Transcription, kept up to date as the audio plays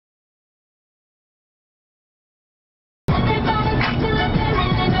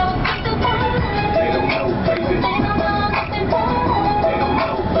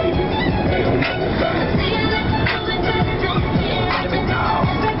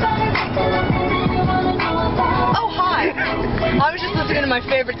my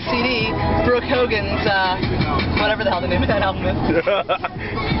favorite CD, Brooke Hogan's, whatever the hell the name of that album is.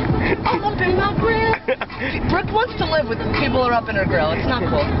 All up in my grill. Brooke wants to live with people who are up in her grill. It's not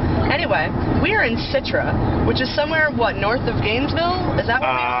cool. Anyway, we are in Citra, which is somewhere, what, north of Gainesville? Is that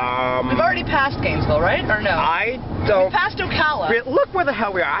where we are? We've already passed Gainesville, right? Or no? I don't... We passed Ocala. Look where the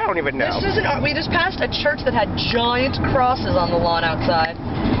hell we are. I don't even know. This isn't... We just passed a church that had giant crosses on the lawn outside.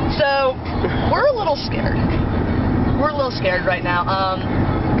 So, we're a little scared. We're a little scared right now.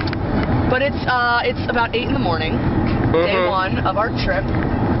 But it's about 8 in the morning, day one of our trip.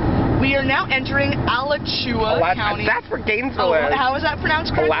 We are now entering Alachua County. That's where Gainesville is. How is that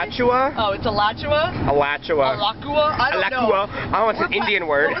pronounced correctly? Alachua? Oh, it's Alachua? Alachua. Alachua? I don't know. Oh, it's an Indian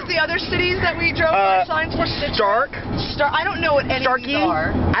word. What was the other cities that we drove by signs for? Stark. I don't know what any of these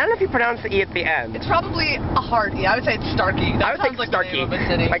are. I don't know if you pronounce the E at the end. It's probably a hard E. I would say it's Starkey. That sounds like Starkey. The name of a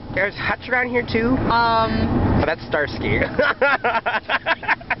city. Like, there's huts around here, too? Oh, that's Starsky.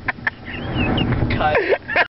 Cut.